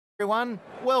Everyone,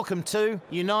 welcome to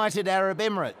United Arab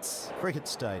Emirates Cricket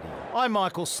Stadium. I'm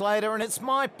Michael Slater and it's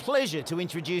my pleasure to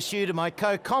introduce you to my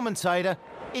co-commentator,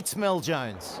 it's Mel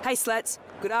Jones. Hey Slats,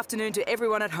 good afternoon to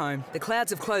everyone at home. The clouds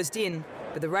have closed in,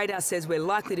 but the radar says we're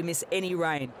likely to miss any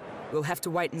rain. We'll have to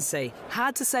wait and see.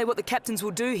 Hard to say what the captains will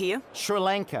do here. Sri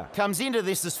Lanka comes into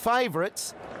this as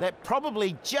favourites. That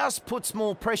probably just puts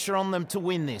more pressure on them to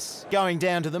win this. Going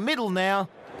down to the middle now,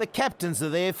 the captains are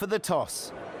there for the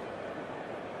toss.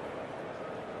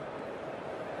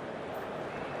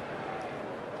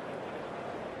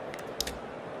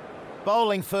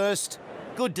 Bowling first.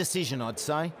 Good decision, I'd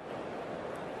say.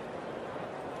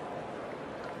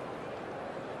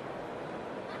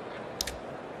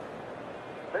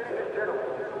 Ladies and gentlemen,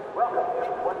 welcome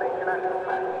to one international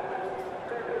match.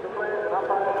 Please be the players and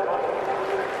umpires.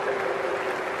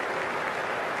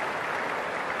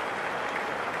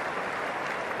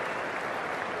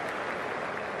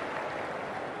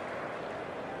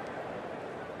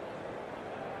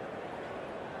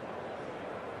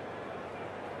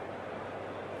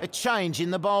 A change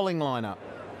in the bowling lineup.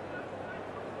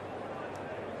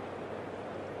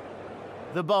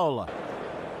 The bowler.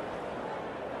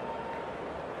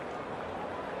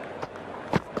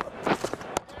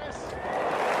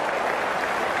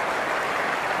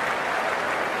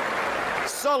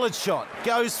 Solid shot,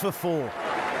 goes for 4.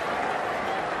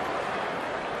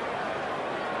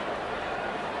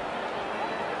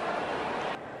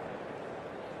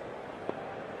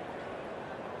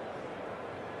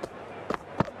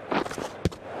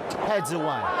 Heads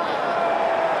away.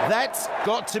 That's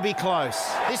got to be close.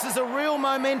 This is a real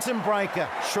momentum breaker.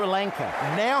 Sri Lanka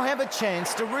now have a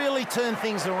chance to really turn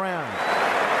things around.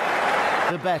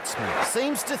 The batsman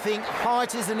seems to think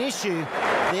height is an issue.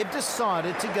 They've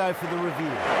decided to go for the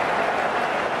review.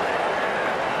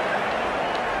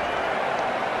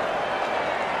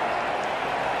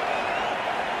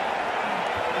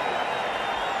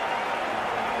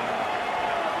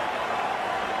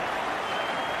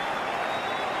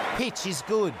 Pitch is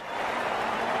good.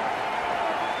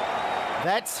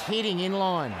 That's hitting in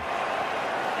line.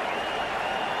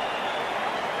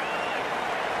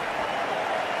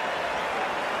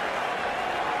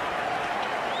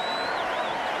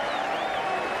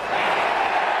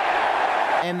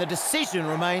 And the decision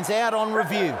remains out on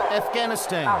review.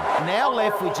 Afghanistan now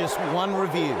left with just one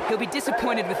review. He'll be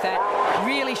disappointed with that.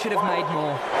 Really should have made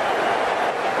more.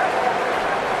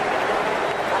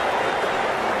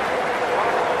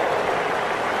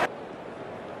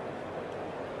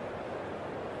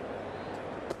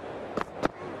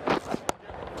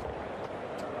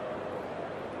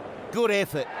 Good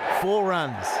effort, 4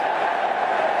 runs.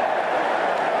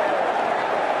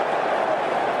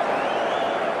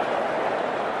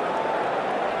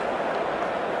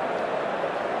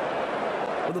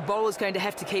 Well, the bowler's going to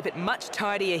have to keep it much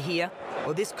tidier here,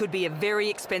 or this could be a very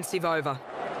expensive over.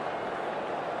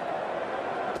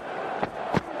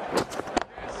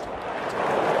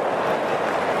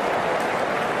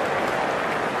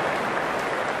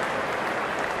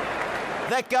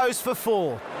 That goes for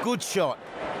 4. Good shot.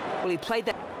 Well, he played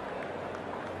that.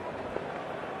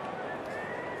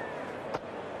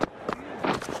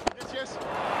 Yes.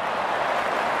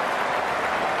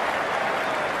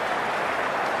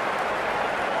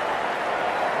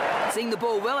 Seeing the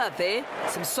ball well out there,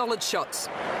 some solid shots.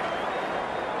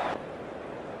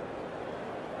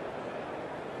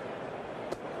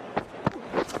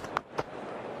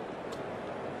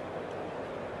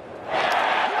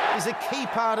 Is a key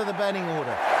part of the batting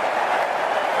order.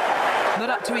 Not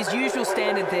up to his usual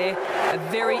standard there. A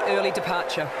very early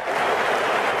departure.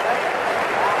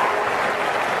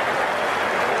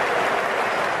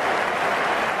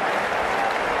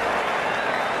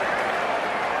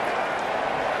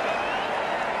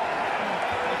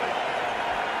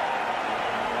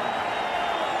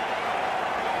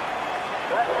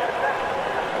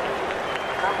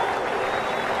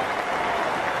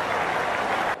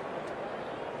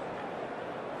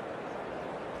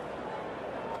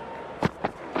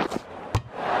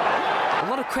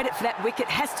 Credit for that wicket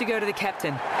has to go to the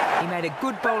captain. He made a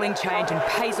good bowling change and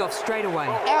pays off straight away.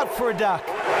 Out for a duck.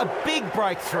 A big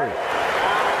breakthrough.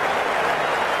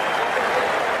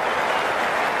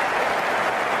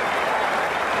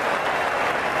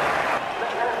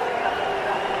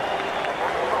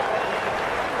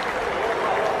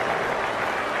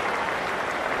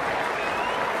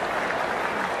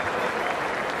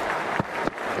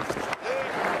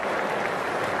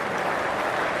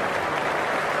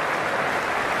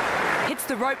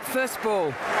 The rope first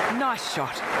ball. Nice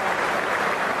shot.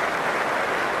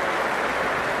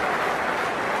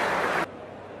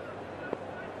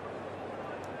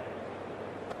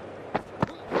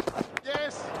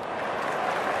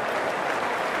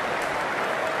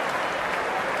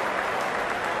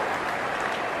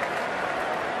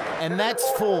 And that's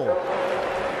 4.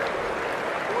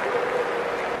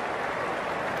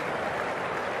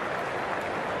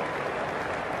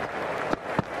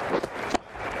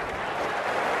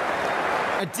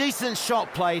 A decent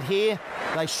shot played here.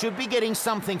 They should be getting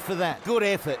something for that. Good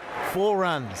effort. 4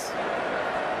 runs.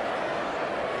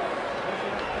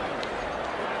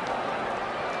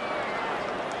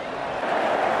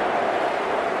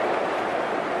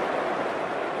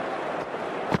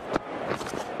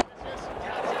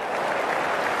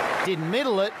 Didn't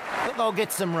middle it, but they'll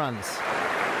get some runs.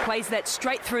 Plays that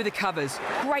straight through the covers.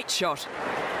 Great shot.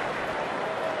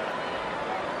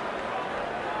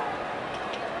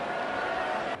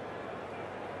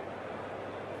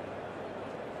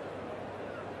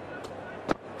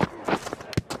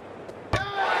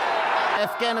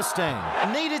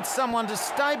 Afghanistan needed someone to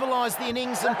stabilise the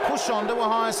innings and push on to a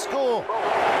higher score.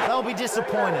 They'll be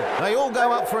disappointed. They all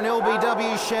go up for an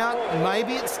LBW shout.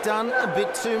 Maybe it's done a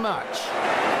bit too much.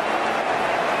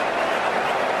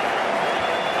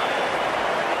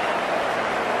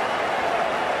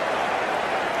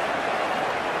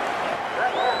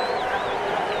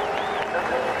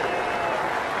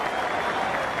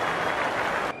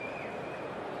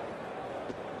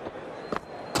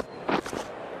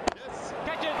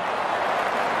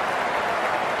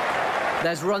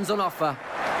 There's runs on offer.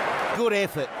 Good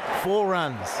effort. 4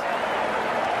 runs.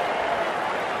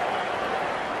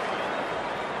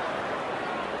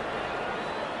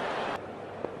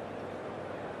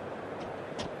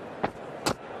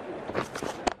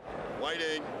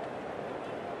 Waiting.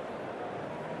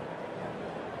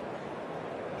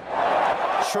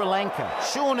 Sri Lanka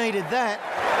sure needed that.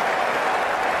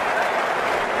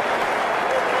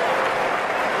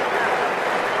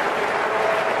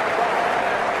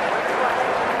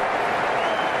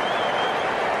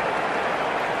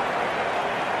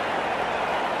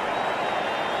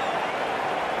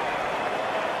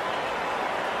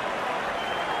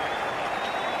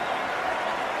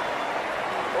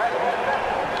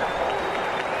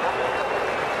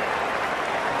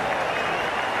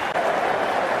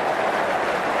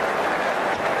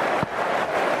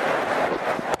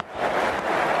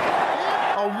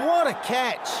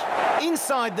 Catch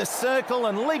inside the circle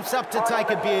and leaps up to take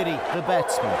a beauty. The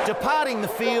batsman departing the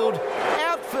field,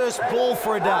 out first ball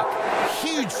for a duck.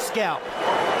 Huge scalp.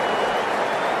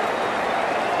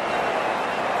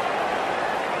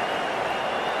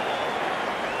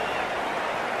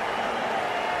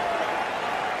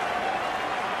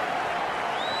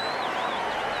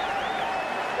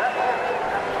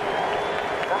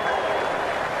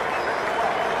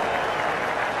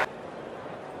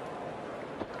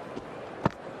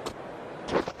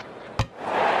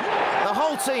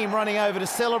 Team running over to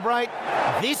celebrate.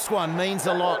 This one means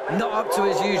a lot. Not up to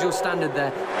his usual standard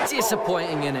there.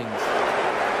 Disappointing innings.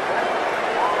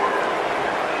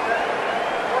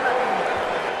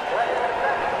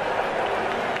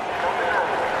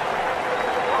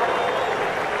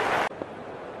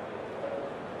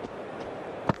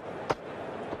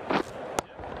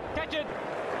 Catch it.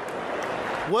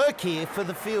 Work here for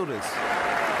the fielders.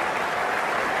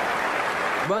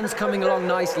 Runs coming along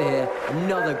nicely here.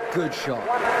 Another good shot.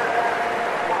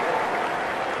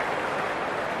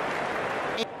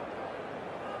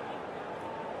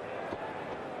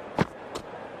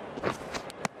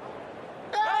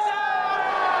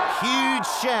 Huge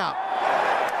shout.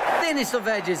 Thinnest of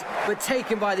edges, but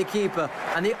taken by the keeper,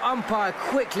 and the umpire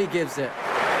quickly gives it.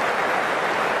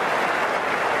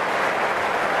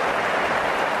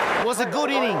 Was a good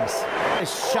innings. A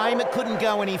shame it couldn't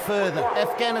go any further.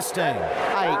 Afghanistan,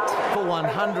 8 for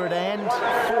 104.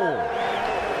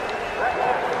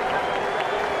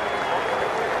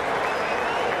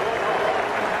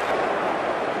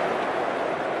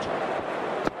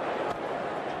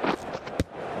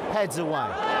 Pads away.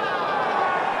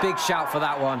 Big shout for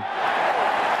that one.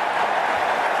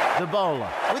 The bowler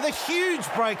with a huge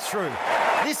breakthrough.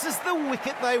 This is the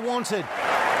wicket they wanted.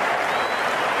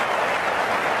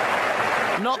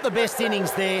 Not the best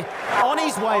innings there. On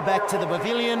his way back to the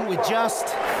pavilion with just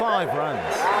 5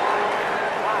 runs.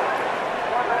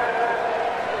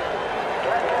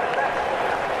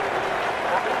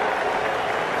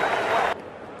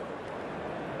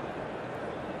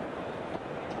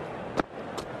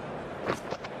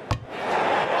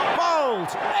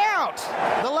 Bowled out.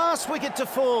 The last wicket to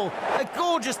fall. A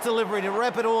gorgeous delivery to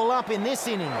wrap it all up in this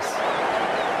innings.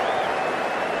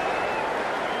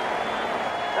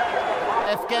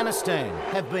 Afghanistan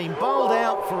have been bowled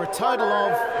out for a total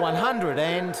of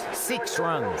 106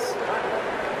 runs.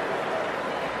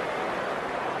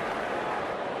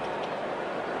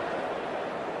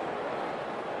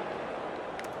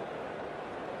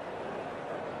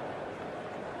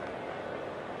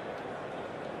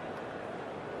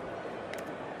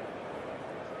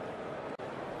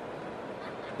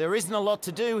 There isn't a lot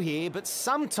to do here, but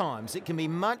sometimes it can be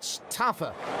much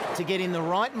tougher to get in the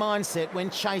right mindset when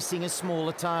chasing a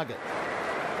smaller target.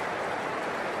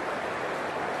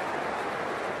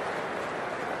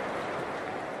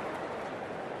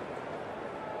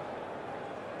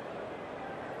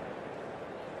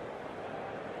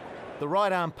 The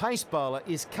right-arm pace bowler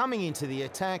is coming into the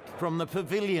attack from the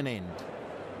pavilion end.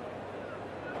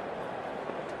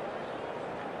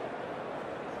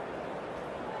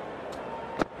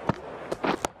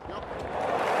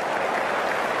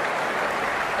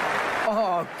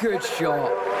 Oh, good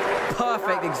shot.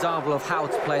 Perfect example of how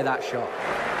to play that shot.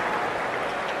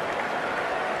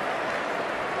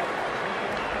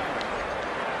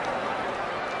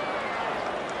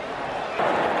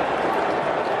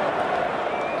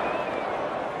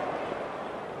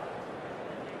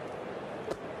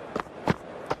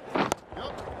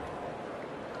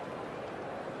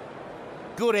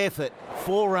 Good effort,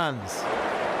 4 runs.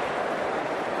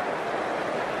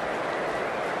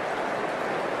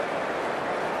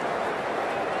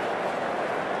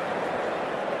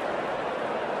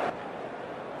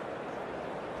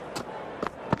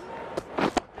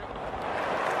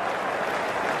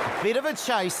 A bit of a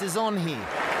chase is on here.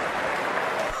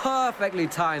 Perfectly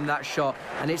timed that shot,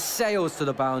 and it sails to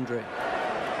the boundary.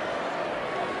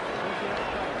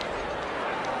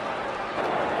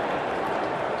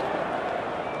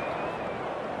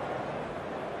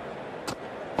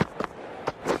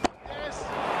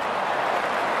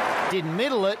 Didn't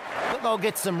middle it, but they'll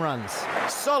get some runs.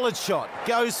 Solid shot,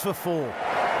 goes for 4.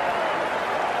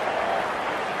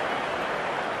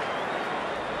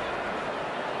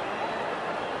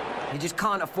 You just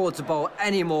can't afford to bowl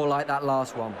any more like that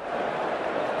last one.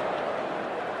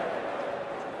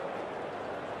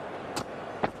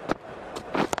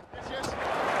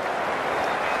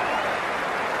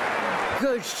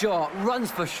 Good shot,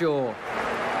 runs for sure.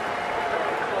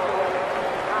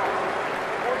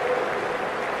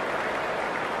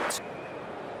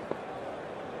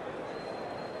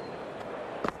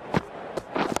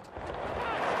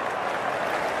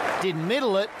 Didn't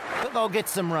middle it, but they'll get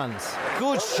some runs.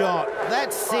 Good shot.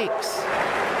 That's 6.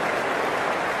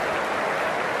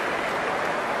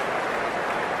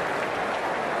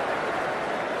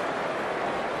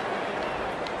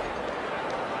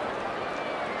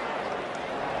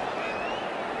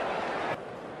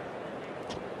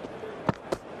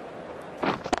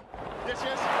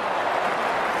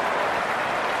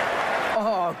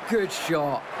 Oh, good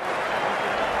shot.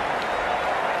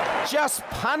 Just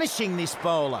punishing this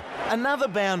bowler. Another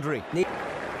boundary.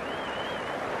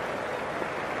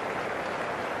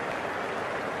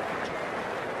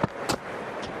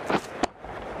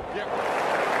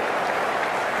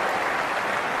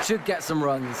 Should get some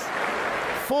runs.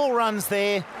 4 runs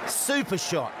there. Super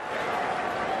shot.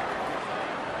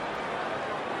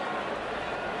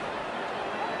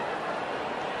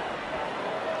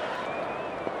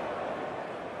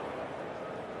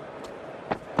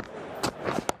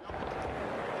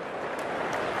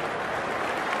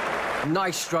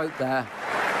 Nice stroke there.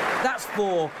 That's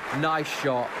 4. Nice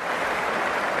shot.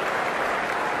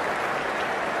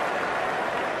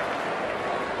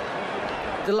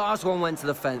 The last one went to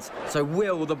the fence, so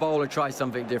will the bowler try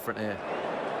something different here?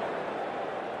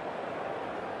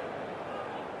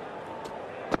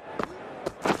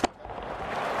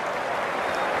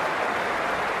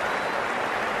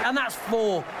 And that's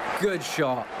 4. Good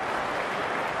shot.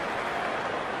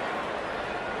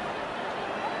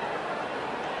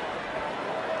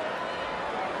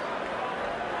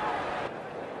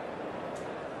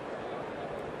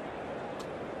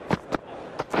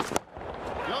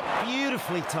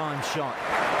 Beautifully timed shot.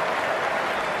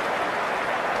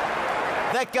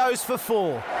 That goes for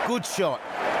 4. Good shot.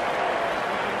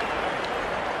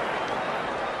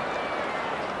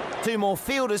 2 more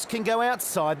fielders can go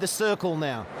outside the circle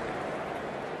now.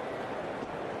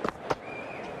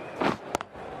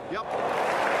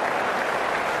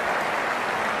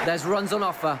 There's runs on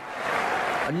offer.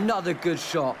 Another good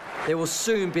shot. They will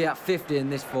soon be at 50 in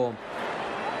this form.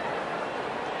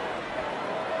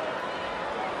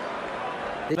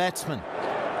 Batsman.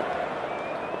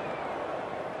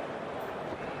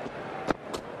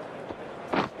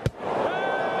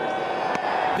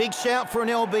 Big shout for an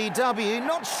LBW.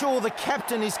 Not sure the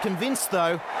captain is convinced,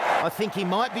 though. I think he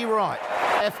might be right.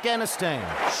 Afghanistan.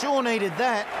 Sure needed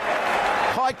that.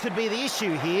 Height could be the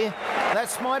issue here.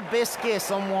 That's my best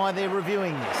guess on why they're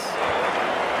reviewing this.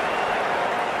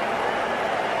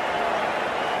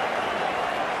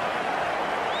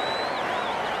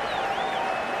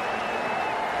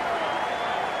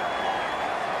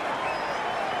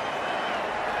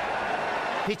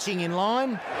 Pitching in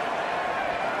line.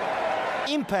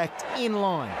 Impact in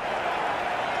line.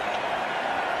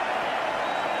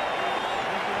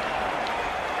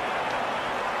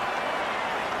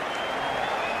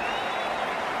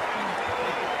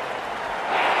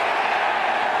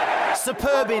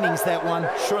 Superb innings, that one.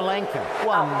 Sri Lanka,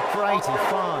 1 for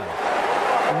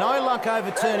 85. No luck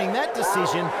overturning that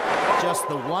decision. Just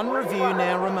the one review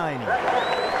now remaining.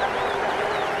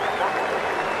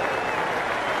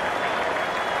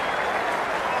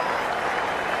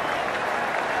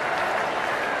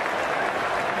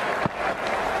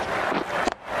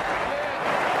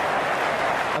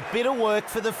 A bit of work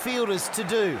for the fielders to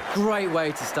do. Great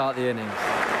way to start the innings.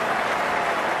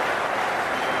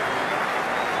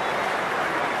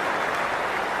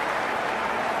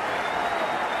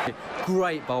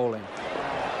 Great bowling.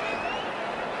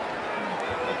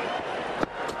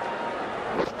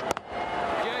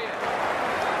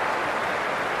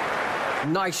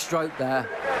 Nice stroke there.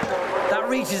 That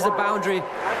reaches the boundary.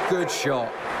 Good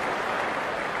shot.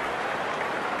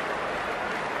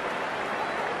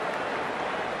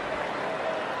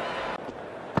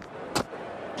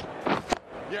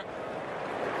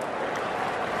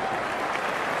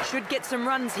 Should get some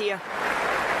runs here.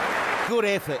 Good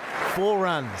effort. 4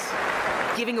 runs.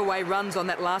 Giving away runs on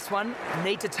that last one.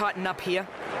 Need to tighten up here.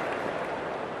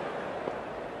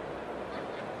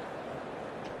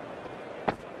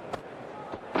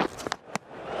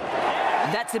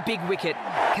 That's a big wicket,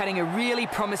 cutting a really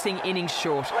promising innings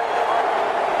short.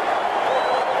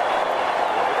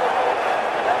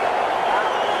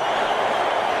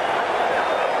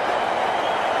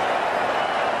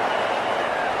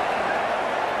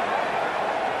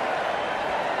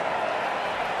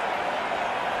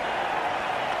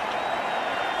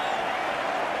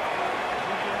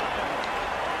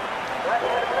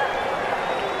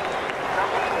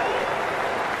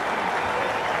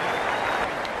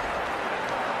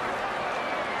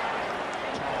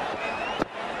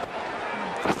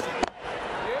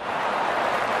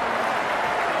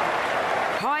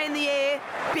 High in the air,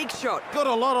 big shot. Got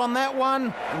a lot on that one.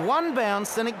 1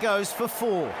 bounce and it goes for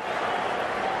 4.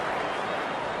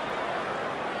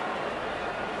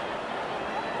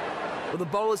 Well, the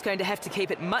bowler's going to have to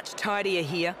keep it much tidier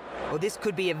here, or this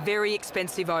could be a very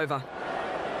expensive over.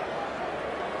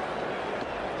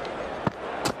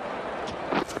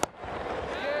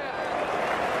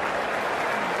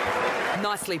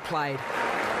 Nicely played.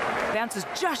 Bounces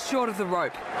just short of the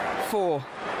rope. 4.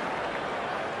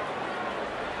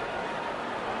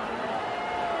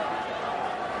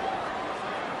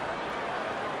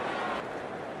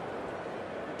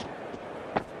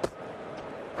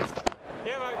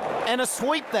 And a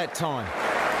sweep that time.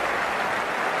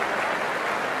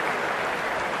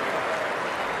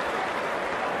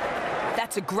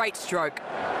 That's a great stroke.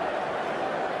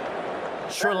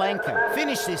 Sri Lanka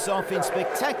finish this off in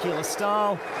spectacular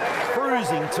style,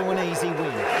 cruising to an easy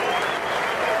win.